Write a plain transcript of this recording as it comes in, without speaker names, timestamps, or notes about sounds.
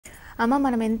అమ్మ,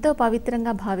 మనం ఎంతో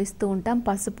పవిత్రంగా భావిస్తూ ఉంటాం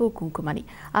పసుపు కుంకుమని.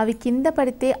 అవి కింద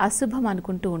పడితే అశుభం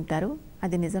అనుకుంటూ ఉంటారు.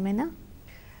 అది నిజమేనా?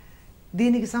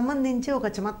 దీనికి సంబంధించి ఒక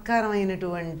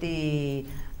చమత్కారమైనటువంటి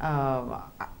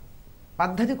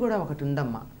పద్ధతి కూడా ఒకటి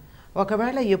ఉందమ్మా.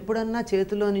 ఒకవేళ ఎప్పుడన్నా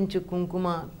చేతిలో నుంచి కుంకుమ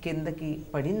కిందకి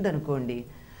పడిందనుకోండి,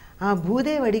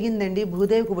 భూదేవి అడిగిందండి,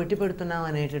 భూదేవికి బట్టి పెడుతున్నాం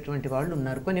అనేటటువంటి వాళ్ళు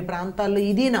ఉన్నారు. కొన్ని ప్రాంతాల్లో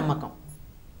ఇది నమ్మకం.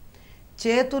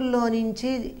 చేతుల్లో నుంచి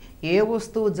ఏ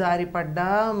వస్తువు జారిపడ్డా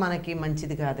మనకి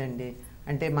మంచిది కాదండి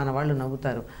అంటే మన వాళ్ళు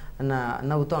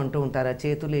నవ్వుతూ అంటూ ఉంటారు, ఆ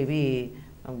చేతులు ఏవి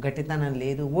గట్టితనం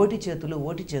లేదు, ఓటి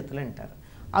చేతులు అంటారు.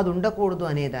 అది ఉండకూడదు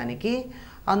అనేదానికి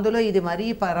అందులో ఇది మరీ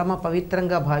పరమ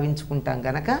పవిత్రంగా భావించుకుంటాం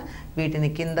కనుక వీటిని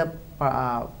కింద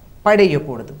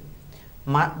పడేయకూడదు.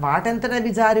 వాటంతట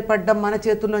అవి జారిపడ్డం మన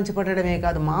చేతుల్లోంచి పడడమే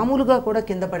కాదు, మామూలుగా కూడా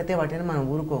కింద పడితే వాటిని మనం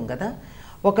ఊరుకోం కదా.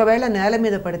 ఒకవేళ నేల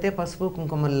మీద పడితే పసుపు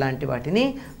కుంకుమలు లాంటి వాటిని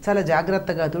చాలా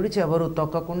జాగ్రత్తగా తుడిచి ఎవరు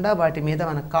తొక్కకుండా వాటి మీద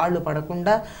మన కాళ్ళు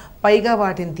పడకుండా, పైగా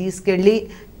వాటిని తీసుకెళ్ళి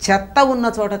చెత్త ఉన్న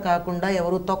చోట కాకుండా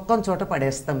ఎవరు తొక్కని చోట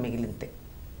పడేస్తాం మిగిలితే.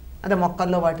 అదే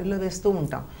మొక్కల్లో వాటిల్లో వేస్తూ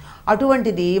ఉంటాం.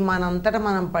 అటువంటిది మనంతటా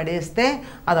మనం పడేస్తే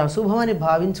అది అశుభమని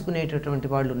భావించుకునేటటువంటి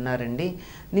వాళ్ళు ఉన్నారండి.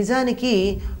 నిజానికి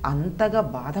అంతగా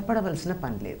బాధపడవలసిన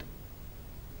పని లేదు.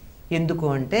 ఎందుకు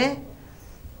అంటే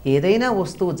ఏదైనా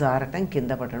వస్తువు జారటం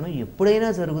కింద పడటం ఎప్పుడైనా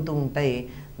జరుగుతూ ఉంటాయి,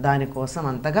 దానికోసం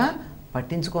అంతగా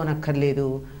పట్టించుకోనక్కర్లేదు.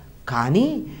 కానీ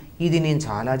ఇది నేను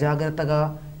చాలా జాగ్రత్తగా,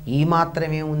 ఈ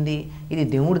మాత్రమే ఉంది, ఇది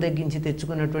దేవుడి దగ్గరించి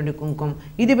తెచ్చుకున్నటువంటి కుంకుమ,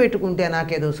 ఇది పెట్టుకుంటే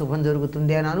నాకేదో శుభం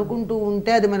జరుగుతుంది అని అనుకుంటూ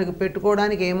ఉంటే అది మనకి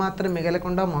పెట్టుకోవడానికి ఏమాత్రం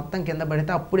మిగలకుండా మొత్తం కింద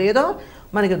పడితే అప్పుడేదో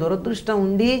మనకి దురదృష్టం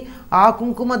ఉండి ఆ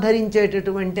కుంకుమ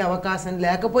ధరించేటటువంటి అవకాశం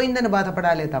లేకపోయిందని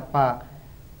బాధపడాలే తప్ప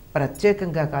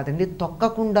ప్రత్యేకంగా కాదండి.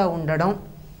 తొక్కకుండా ఉండడం,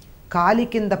 కాలి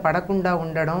కింద పడకుండా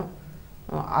ఉండడం,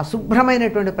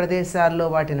 అశుభ్రమైనటువంటి ప్రదేశాల్లో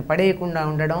వాటిని పడేయకుండా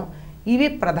ఉండడం, ఇవి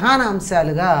ప్రధాన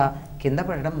అంశాలుగా కింద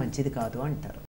పడడం మంచిది కాదు అంటారు.